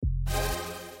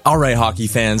All right, hockey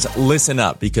fans, listen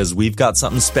up because we've got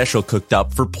something special cooked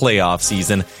up for playoff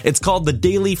season. It's called the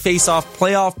Daily Face-Off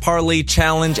Playoff Parlay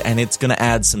Challenge, and it's going to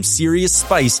add some serious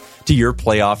spice to your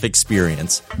playoff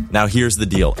experience. Now, here's the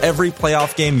deal. Every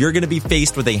playoff game, you're going to be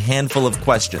faced with a handful of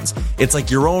questions. It's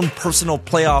like your own personal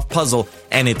playoff puzzle,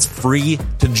 and it's free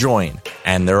to join.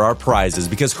 And there are prizes,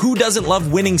 because who doesn't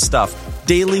love winning stuff?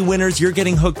 Daily winners, you're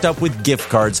getting hooked up with gift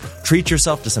cards. Treat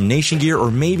yourself to some Nation gear or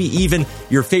maybe even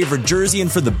your favorite jersey.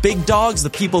 And for the big dogs, the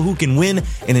people who can win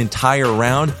an entire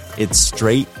round, it's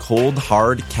straight, cold,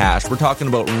 hard cash. We're talking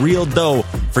about real dough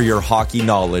for your hockey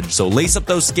knowledge. So lace up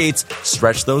those skates,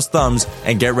 stretch those thumbs,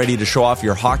 and get ready to show off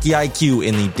your hockey IQ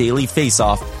in the Daily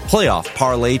Face-Off Playoff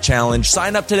Parlay Challenge.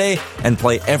 Sign up today and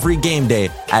play every game day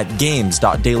at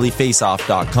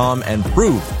games.dailyfaceoff.com and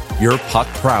prove your puck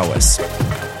prowess.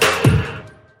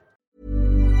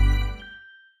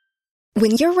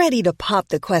 When you're ready to pop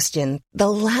the question, the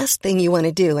last thing you want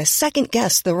to do is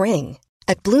second-guess the ring.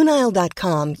 At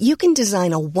BlueNile.com, you can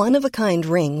design a one-of-a-kind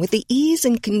ring with the ease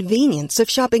and convenience of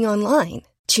shopping online.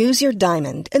 Choose your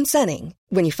diamond and setting.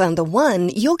 When you find the one,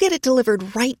 you'll get it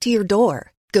delivered right to your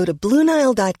door. Go to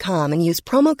BlueNile.com and use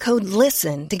promo code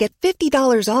LISTEN to get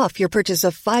 $50 off your purchase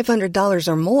of $500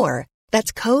 or more.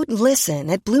 That's code LISTEN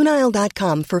at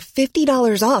BlueNile.com for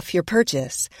 $50 off your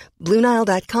purchase.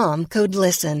 BlueNile.com, code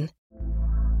LISTEN.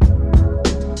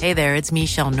 Hey there, it's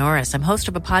Michelle Norris. I'm host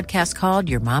of a podcast called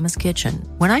Your Mama's Kitchen.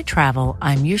 When I travel,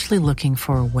 I'm usually looking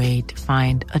for a way to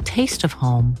find a taste of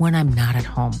home when I'm not at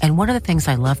home. And one of the things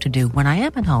I love to do when I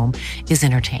am at home is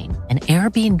entertain. And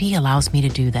Airbnb allows me to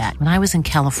do that. When I was in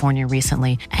California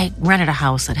recently, I rented a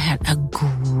house that had a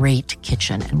great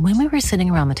kitchen. And when we were sitting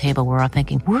around the table, we're all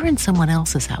thinking, we're in someone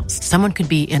else's house. Someone could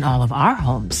be in all of our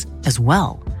homes as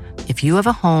well. If you have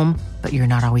a home, but you're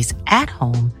not always at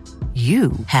home,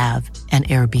 you have an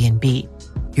Airbnb.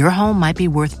 Your home might be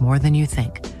worth more than you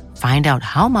think. Find out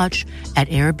how much at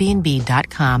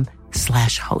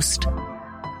airbnb.com/host.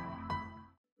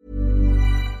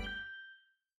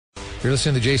 You're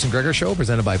listening to the Jason Gregor Show,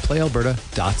 presented by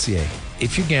PlayAlberta.ca.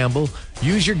 If you gamble,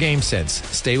 use your game sense.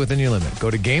 Stay within your limit. Go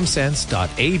to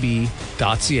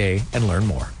gamesense.ab.ca and learn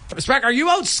more. Spec, are you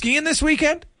out skiing this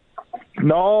weekend?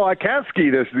 No, I can't ski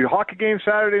this. The hockey game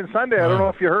Saturday and Sunday. I don't know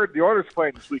if you heard the Oilers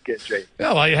playing this weekend, Jay.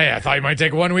 Yeah, well, hey, I thought you might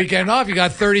take one weekend off. You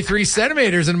got 33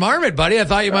 centimeters in Marmot, buddy. I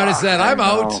thought you might have said, I'm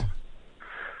out.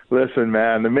 Listen,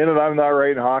 man, the minute I'm not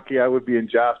right in hockey, I would be in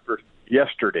Jasper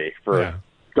yesterday for a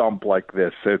dump like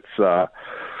this. It's you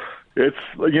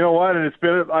know what, and it's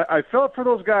been, I felt for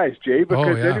those guys, Jay,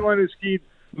 because anyone who skied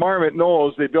Marmot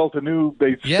knows they spent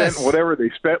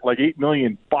like $8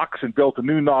 million and built a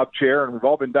new knob chair, and we've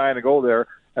all been dying to go there,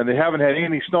 and they haven't had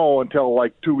any snow until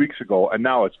like 2 weeks ago, and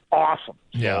now it's awesome.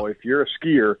 So if you're a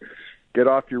skier, get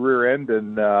off your rear end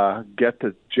and get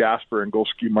to Jasper and go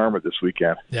ski Marmot this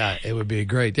weekend. Yeah, it would be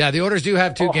great. Yeah, the Oilers do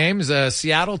have two games,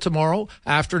 Seattle tomorrow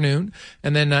afternoon,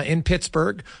 and then in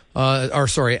Pittsburgh,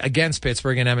 against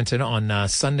Pittsburgh and Edmonton on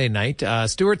Sunday night.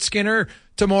 Stuart Skinner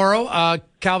tomorrow,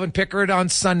 Calvin Pickard on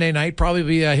Sunday night, probably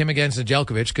be him against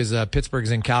Nedeljkovic because Pittsburgh's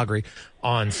in Calgary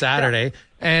on Saturday. Yeah.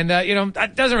 And,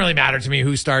 that doesn't really matter to me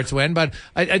who starts when, but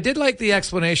I did like the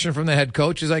explanation from the head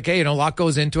coach. He's like, hey, a lot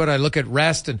goes into it. I look at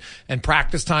rest and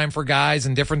practice time for guys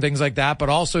and different things like that. But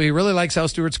also he really likes how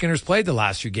Stuart Skinner's played the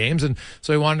last few games. And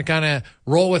so he wanted to kind of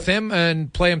roll with him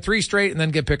and play him 3 straight and then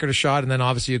give Pickard a shot. And then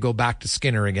obviously you go back to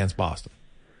Skinner against Boston.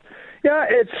 Yeah,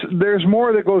 there's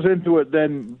more that goes into it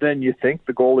than you think.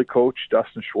 The goalie coach,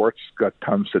 Dustin Schwartz, got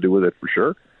tons to do with it for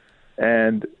sure.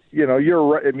 And, you're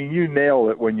right. I mean, you nail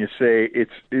it when you say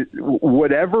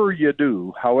whatever you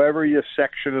do, however you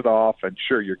section it off, and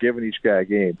sure, you're giving each guy a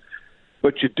game,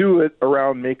 but you do it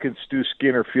around making Stu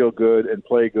Skinner feel good and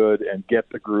play good and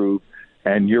get the groove.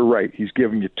 And you're right. He's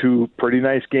given you 2 pretty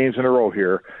nice games in a row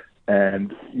here.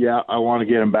 And, I want to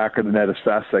get him back in the net as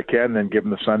fast as I can and then give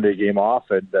him the Sunday game off.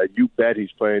 And you bet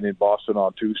he's playing in Boston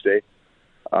on Tuesday.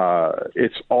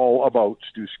 It's all about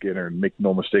Stu Skinner, and make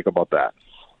no mistake about that.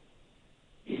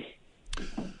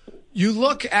 You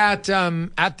look at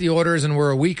the Oilers, and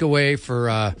we're a week away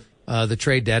for the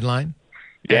trade deadline.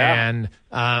 Yeah. And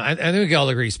I think we can all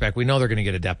agree, Spec, we know they're going to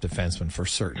get a depth defenseman for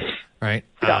certain, right?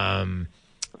 Yeah.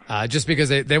 Just because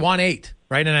they want 8.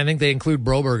 Right, and I think they include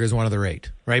Broberg as one of their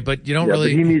 8, right? But you don't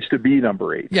really. But he needs to be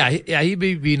number 8. Yeah, he'd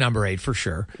be number 8 for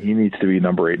sure. He needs to be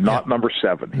number 8, not number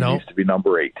 7. He needs to be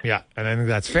number 8. Yeah, and I think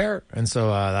that's fair, and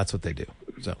so that's what they do.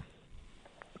 So.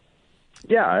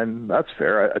 Yeah, and that's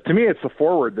fair. To me, it's the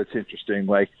forward that's interesting.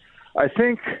 Like, I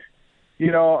think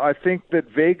that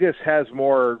Vegas has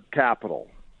more capital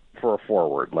for a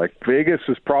forward. Like, Vegas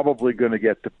is probably going to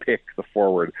get to pick the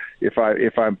forward. If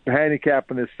I'm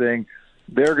handicapping this thing,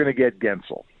 they're going to get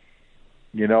Gensel.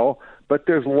 But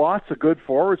there's lots of good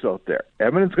forwards out there.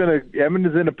 Edmonton's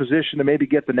in a position to maybe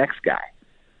get the next guy.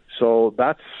 So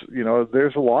that's,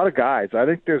 there's a lot of guys. I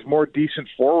think there's more decent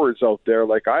forwards out there.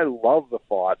 Like, I love the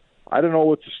thought. I don't know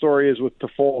what the story is with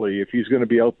Toffoli if he's going to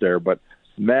be out there, but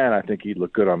man, I think he'd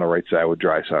look good on the right side with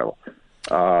Draisaitl.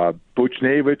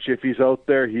 Buchnevich, if he's out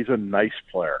there, he's a nice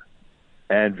player.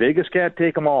 And Vegas can't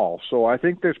take them all. So I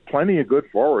think there's plenty of good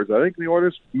forwards. I think the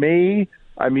Oilers may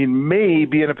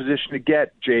be in a position to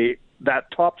get, Jay,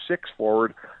 that top 6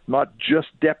 forward, not just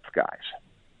depth guys.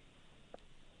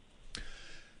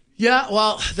 Yeah,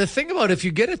 well, the thing about if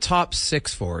you get a top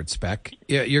 6 forward, Spec,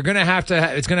 you're going to have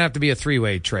to. It's going to have to be a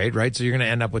 3-way trade, right? So you're going to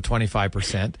end up with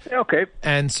 25%. Okay.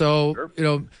 And so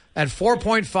sure. At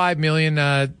 $4.5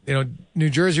 million, New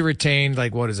Jersey retained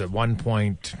like what is it, 1 and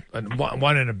a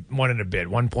bit,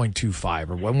 1.25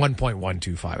 or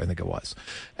 1.125, I think it was,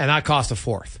 and that cost a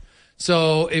fourth.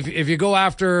 So if you go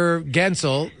after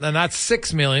Gensel, then that's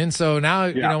 $6 million. So now,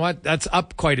 You know what? That's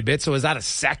up quite a bit. So is that a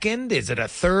second? Is it a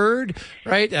third?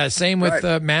 Right. Same with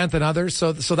Manth and others.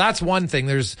 So that's one thing.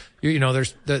 There's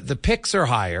the picks are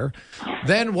higher.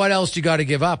 Then what else you got to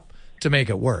give up to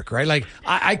make it work? Right. Like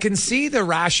I can see the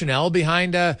rationale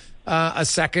behind a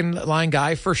second line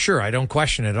guy for sure. I don't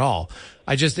question it at all.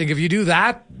 I just think if you do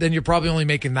that, then you're probably only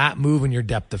making that move in your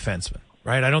depth defenseman.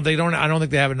 Right, I don't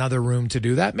think they have another room to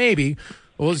do that. Maybe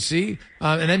we'll see,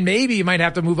 and then maybe you might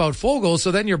have to move out Foegele. So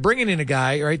then you're bringing in a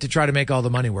guy, right, to try to make all the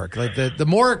money work. Like the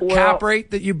more cap rate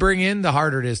that you bring in, the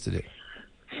harder it is to do.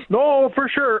 No, for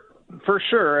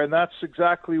sure, and that's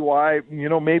exactly why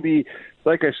maybe,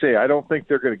 like I say, I don't think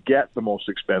they're going to get the most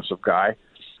expensive guy,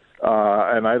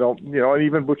 and I don't, and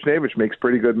even Buchnevich makes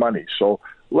pretty good money. So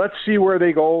let's see where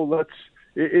they go.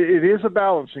 It is a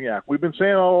balancing act. We've been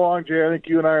saying all along, Jay, I think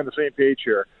you and I are on the same page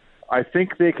here. I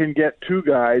think they can get 2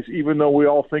 guys, even though we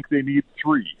all think they need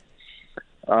 3.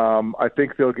 I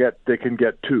think they can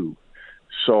get 2.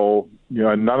 So,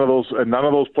 none of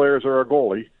those players are a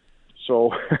goalie.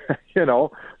 So,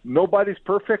 nobody's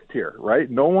perfect here, right?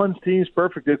 No one's team's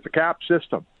perfect. It's a cap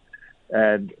system.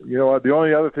 And, the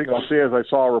only other thing I'll say is I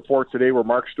saw a report today where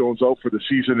Mark Stone's out for the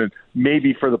season and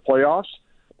maybe for the playoffs.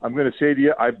 I'm going to say to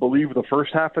you, I believe the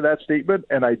first half of that statement,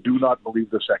 and I do not believe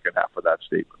the second half of that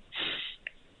statement.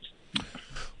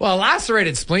 Well,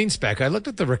 lacerated spleen, Spec, I looked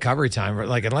at the recovery time.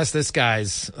 Like, unless this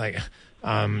guy's, like,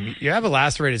 you have a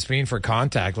lacerated spleen for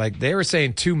contact. Like, they were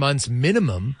saying 2 months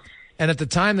minimum, and at the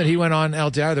time that he went on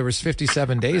LTIR, there was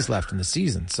 57 days left in the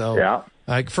season. So, yeah.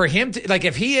 Like, for him to, like,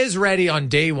 if he is ready on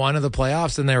day 1 of the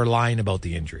playoffs, then they're lying about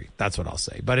the injury. That's what I'll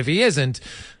say. But if he isn't,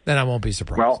 then I won't be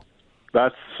surprised. Well,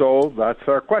 that's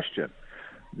our question.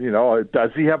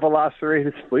 Does he have a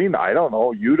lacerated spleen? I don't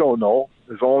know. You don't know.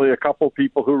 There's only a couple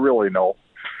people who really know,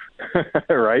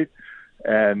 right?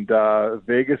 And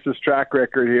Vegas's track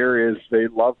record here is they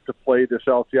love to play this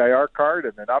LTIR card,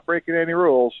 and they're not breaking any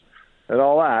rules and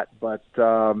all that. But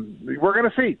we're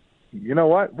going to see. You know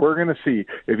what? We're going to see.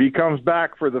 If he comes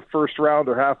back for the first round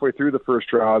or halfway through the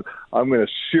first round, I'm going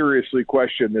to seriously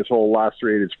question this whole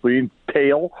lacerated spleen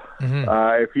tale.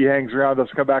 Mm-hmm. If he hangs around,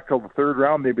 doesn't come back till the third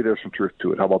round, maybe there's some truth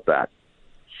to it. How about that?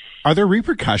 Are there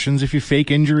repercussions if you fake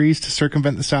injuries to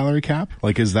circumvent the salary cap?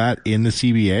 Like, is that in the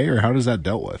CBA, or how does that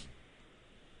dealt with?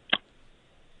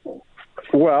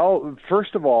 Well,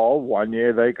 first of all,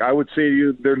 Wanye, like I would say to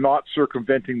you, they're not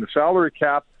circumventing the salary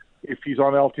cap if he's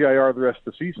on LTIR the rest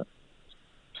of the season.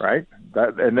 Right?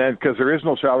 And then because there is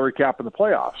no salary cap in the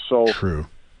playoffs. So, true.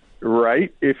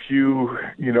 Right? If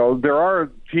there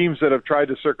are teams that have tried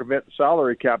to circumvent the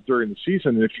salary cap during the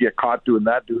season, and if you get caught doing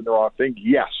the wrong thing,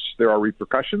 yes, there are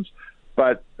repercussions.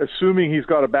 But assuming he's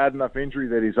got a bad enough injury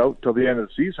that he's out till the end of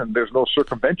the season, there's no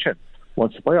circumvention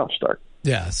once the playoffs start.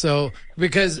 Yeah, so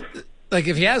because like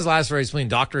if he has lacerated spleen,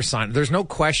 doctors sign, there's no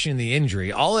question the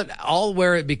injury. All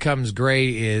where it becomes gray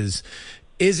is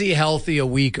he healthy a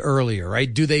week earlier,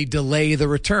 right? Do they delay the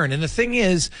return? And the thing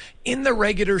is, in the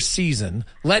regular season,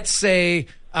 let's say,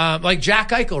 like Jack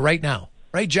Eichel right now,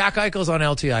 right? Jack Eichel's on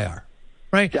LTIR,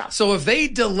 right? Yeah. So if they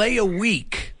delay a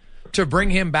week to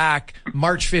bring him back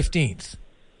March 15th,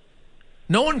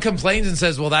 no one complains and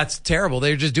says, well, that's terrible.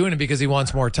 They're just doing it because he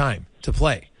wants more time to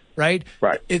play. Right.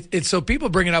 It's so people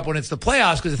bring it up when it's the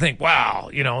playoffs because they think,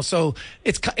 wow, So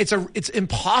it's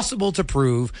impossible to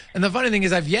prove. And the funny thing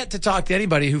is, I've yet to talk to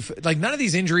anybody who like none of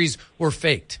these injuries were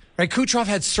faked. Right? Kucherov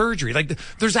had surgery. Like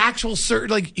there's actual surgery.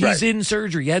 Like he's in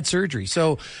surgery. He had surgery.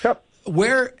 So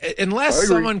unless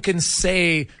someone can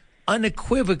say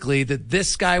unequivocally that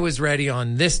this guy was ready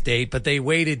on this date, but they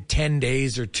waited 10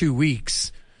 days or 2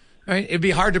 weeks, right? It'd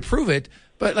be hard to prove it,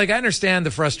 but like I understand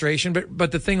the frustration,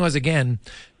 but the thing was, again,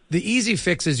 the easy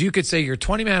fix is you could say your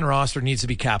 20-man roster needs to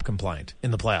be cap compliant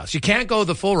in the playoffs. You can't go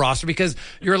the full roster because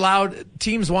you're allowed,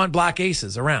 teams want black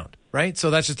aces around, right?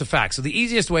 So that's just a fact. So the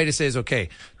easiest way to say is, okay,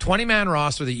 20-man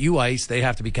roster that you ice, they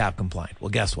have to be cap compliant. Well,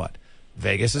 guess what?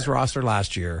 Vegas's roster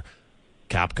last year,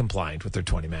 cap compliant with their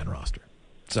 20-man roster.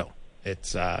 So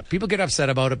it's, people get upset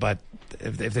about it, but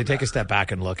if they take a step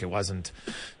back and look, it wasn't,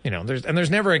 there's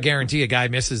never a guarantee a guy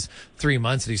misses 3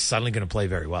 months and he's suddenly going to play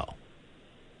very well.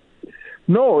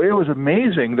 No, it was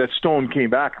amazing that Stone came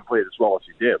back and played as well as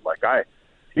he did.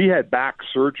 He had back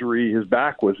surgery. His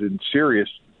back was in serious,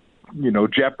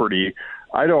 jeopardy.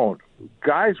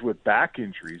 Guys with back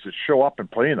injuries that show up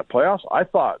and play in the playoffs, I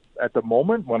thought at the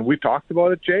moment when we talked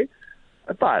about it, Jay,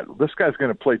 I thought this guy's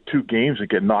going to play 2 games and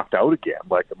get knocked out again.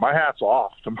 My hat's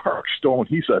off to Mark Stone.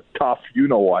 He's a tough,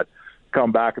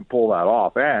 come back and pull that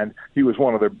off. And he was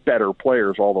one of their better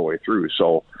players all the way through.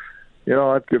 So,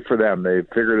 that's good for them. They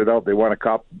figured it out. They won a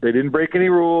cup. They didn't break any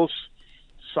rules.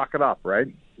 Suck it up, right?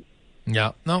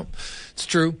 Yeah, no, it's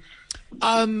true.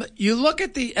 You look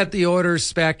at the Oilers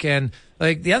spec, and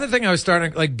the other thing I was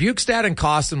starting, Bukestad and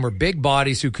Kostin were big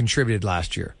bodies who contributed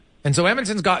last year. And so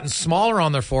Edmonton's gotten smaller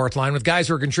on their fourth line with guys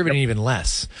who are contributing even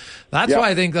less. That's why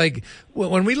I think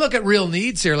when we look at real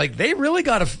needs here, they really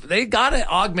got to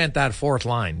augment that fourth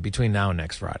line between now and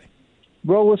next Friday.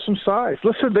 Well, with some size.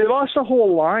 Listen, they lost a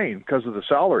whole line because of the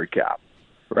salary cap,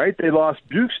 right? They lost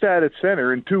Bukestad at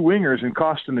center and 2 wingers in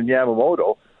Kostin and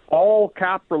Yamamoto, all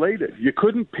cap related. You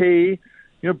couldn't pay,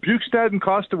 Bukestad and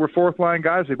Kostin were fourth line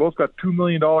guys. They both got $2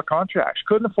 million contracts.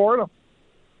 Couldn't afford them.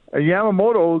 And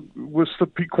Yamamoto was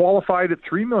qualified at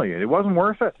 $3 million. It wasn't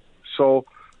worth it. So,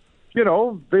 they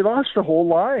lost the whole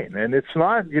line, and it's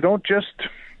not. You don't just,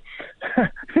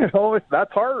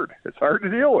 that's hard. It's hard to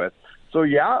deal with. So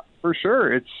yeah, for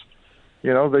sure, it's.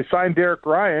 They signed Derek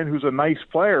Ryan, who's a nice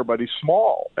player, but he's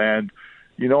small, and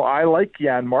I like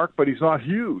Janmark, but he's not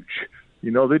huge.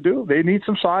 They do. They need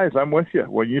some size. I'm with you.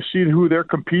 When you see who they're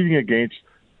competing against,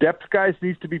 depth guys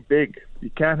needs to be big. You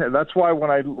can't. That's why when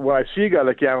I see a guy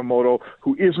like Yamamoto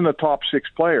who isn't a top 6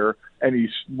 player and he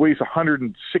weighs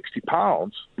 160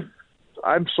 pounds,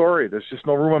 I'm sorry. There's just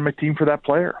no room on my team for that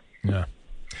player. Yeah.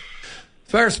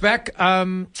 Fair spec.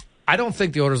 I don't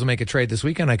think the Oilers will make a trade this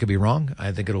weekend. I could be wrong.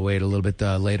 I think it'll wait a little bit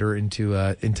later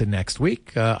into next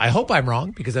week. I hope I'm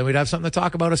wrong because then we'd have something to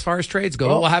talk about as far as trades go.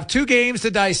 We'll have 2 games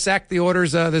to dissect the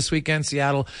Oilers this weekend,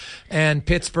 Seattle and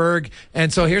Pittsburgh.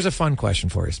 And so here's a fun question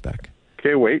for you, Spec.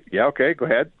 Okay, wait. Yeah, okay, go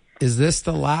ahead. Is this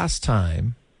the last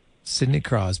time Sidney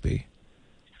Crosby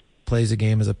plays a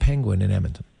game as a Penguin in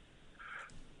Edmonton?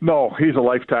 No, he's a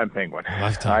lifetime Penguin.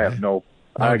 Lifetime, I have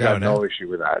I got no issue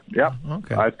with that. Yep.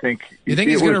 Okay. I think. You think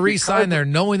he's going to re-sign there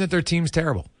knowing that their team's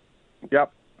terrible?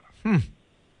 Yep. Wow.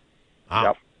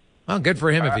 Yep. Well, good for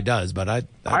him if he does, but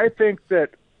I think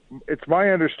that it's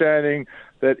my understanding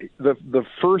that the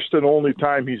first and only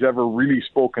time he's ever really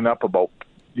spoken up about,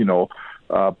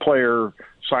 player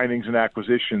signings and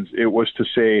acquisitions, it was to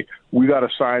say, we got to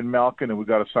sign Malkin and we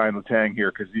got to sign Letang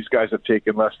here because these guys have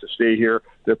taken less to stay here.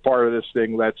 They're part of this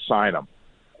thing. Let's sign them.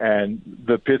 And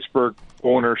the Pittsburgh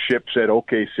ownership said,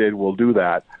 okay, Sid, we'll do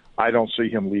that. I don't see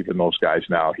him leaving those guys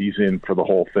now. He's in for the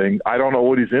whole thing. I don't know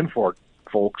what he's in for,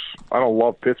 folks. I don't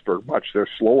love Pittsburgh much. They're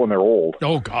slow and they're old.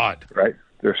 Oh, God. Right?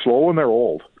 They're slow and they're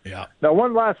old. Yeah. Now,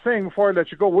 one last thing before I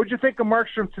let you go. What did you think of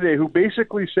Markstrom today, who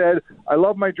basically said, I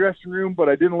love my dressing room, but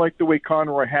I didn't like the way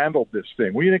Conroy handled this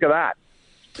thing? What do you think of that?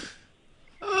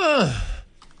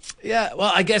 Yeah,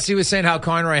 well, I guess he was saying how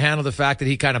Conroy handled the fact that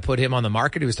he kind of put him on the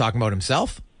market. He was talking about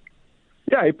himself.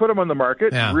 Yeah, he put him on the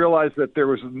market, realized that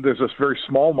there's a very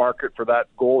small market for that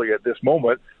goalie at this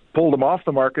moment, pulled him off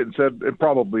the market and said, and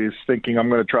probably is thinking, I'm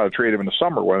going to try to trade him in the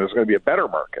summer when there's going to be a better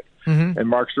market. Mm-hmm. And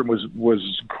Markstrom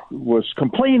was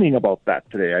complaining about that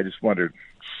today. I just wondered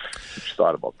what you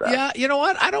thought about that. Yeah, you know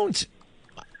what? I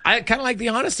kind of like the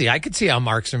honesty. I could see how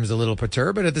Markstrom is a little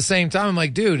perturbed, but at the same time, I'm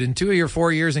like, dude, in 2 of your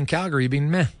 4 years in Calgary, you've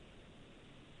been meh.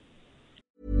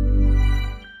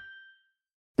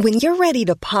 When you're ready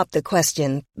to pop the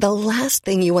question, the last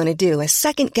thing you want to do is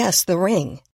second-guess the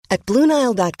ring. At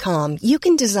BlueNile.com, you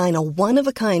can design a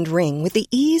one-of-a-kind ring with the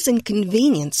ease and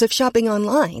convenience of shopping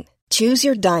online. Choose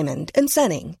your diamond and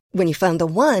setting. When you find the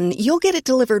one, you'll get it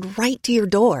delivered right to your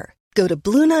door. Go to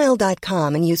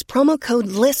BlueNile.com and use promo code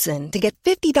LISTEN to get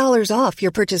 $50 off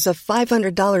your purchase of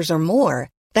 $500 or more.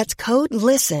 That's code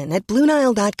LISTEN at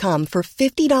BlueNile.com for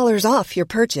 $50 off your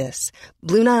purchase.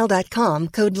 BlueNile.com,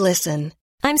 code LISTEN.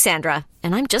 I'm Sandra,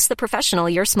 and I'm just the professional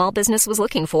your small business was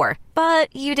looking for.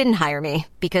 But you didn't hire me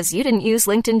because you didn't use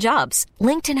LinkedIn Jobs.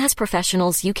 LinkedIn has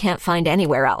professionals you can't find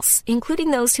anywhere else,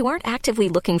 including those who aren't actively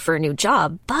looking for a new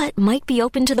job, but might be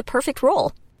open to the perfect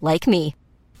role, like me.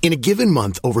 In a given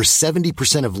month, over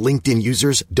 70% of LinkedIn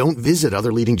users don't visit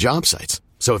other leading job sites.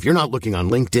 So if you're not looking on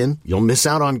LinkedIn, you'll miss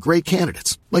out on great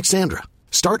candidates like Sandra.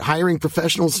 Start hiring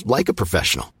professionals like a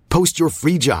professional. Post your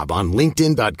free job on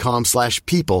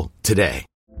linkedin.com/people today.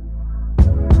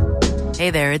 Hey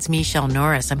there, it's Michelle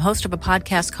Norris. I'm host of a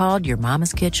podcast called Your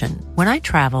Mama's Kitchen. When I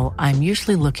travel, I'm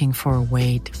usually looking for a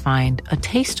way to find a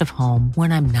taste of home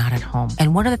when I'm not at home.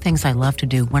 And one of the things I love to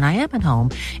do when I am at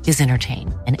home is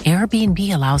entertain. And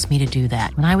Airbnb allows me to do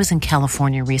that. When I was in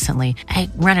California recently, I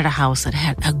rented a house that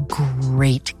had a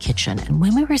great kitchen. And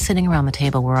when we were sitting around the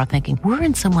table, we're all thinking, we're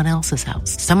in someone else's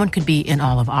house. Someone could be in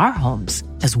all of our homes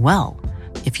as well.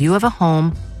 If you have a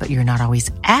home, but you're not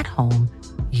always at home,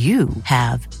 you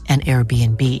have an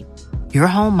Airbnb. Your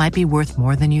home might be worth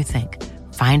more than you think.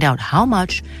 Find out how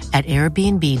much at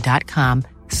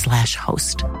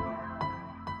airbnb.com/host.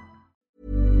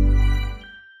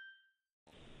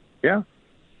 Yeah.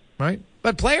 Right.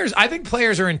 But I think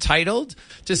players are entitled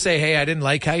to say, hey, I didn't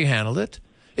like how you handled it.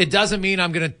 It doesn't mean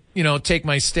I'm going to, take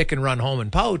my stick and run home and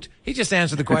pout. He just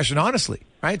answered the question honestly,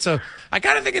 right? So I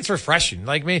kind of think it's refreshing.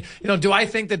 Like me, do I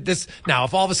think that this, now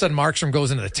if all of a sudden Markstrom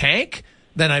goes into the tank,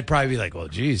 then I'd probably be like, well,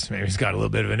 geez, maybe he's got a little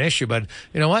bit of an issue. But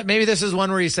you know what? Maybe this is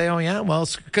one where you say, oh, yeah, well,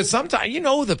 because sometimes,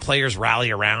 the players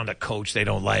rally around a coach they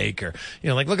don't like, or,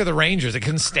 like look at the Rangers. They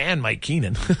couldn't stand Mike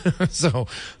Keenan. So,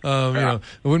 it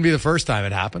wouldn't be the first time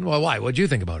it happened. Well, why? What do you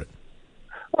think about it?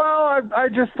 Well, I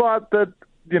just thought that,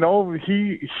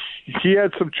 he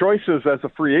had some choices as a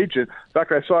free agent. In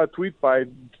fact, I saw a tweet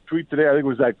today, I think it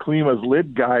was that Klima's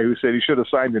lid guy who said he should have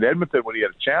signed in Edmonton when he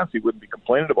had a chance. He wouldn't be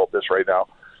complaining about this right now.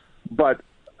 But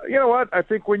you know what? I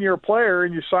think when you're a player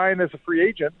and you sign as a free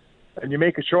agent and you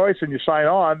make a choice and you sign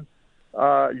on,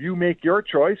 you make your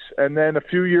choice. And then a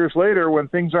few years later, when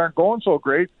things aren't going so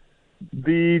great,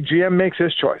 the GM makes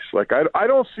his choice. Like, I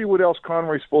don't see what else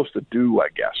Conroy's supposed to do, I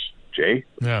guess, Jay.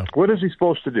 Yeah. What is he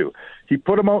supposed to do? He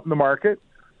put him out in the market.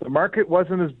 The market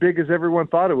wasn't as big as everyone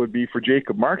thought it would be for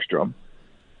Jacob Markstrom.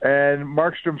 And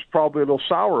Markstrom's probably a little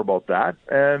sour about that.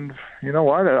 And you know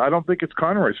what? I don't think it's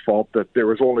Conroy's fault that there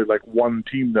was only like one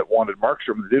team that wanted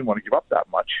Markstrom that didn't want to give up that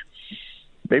much.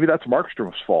 Maybe that's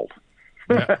Markstrom's fault.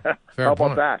 Yeah, How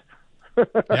about that?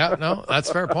 Yeah, no,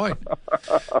 that's fair point.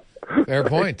 Fair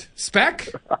point. Spec,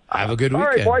 have a good weekend. All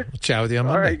right, boys. We'll chat with you on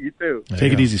Monday. All right, you too.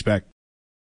 Take it easy, Spec.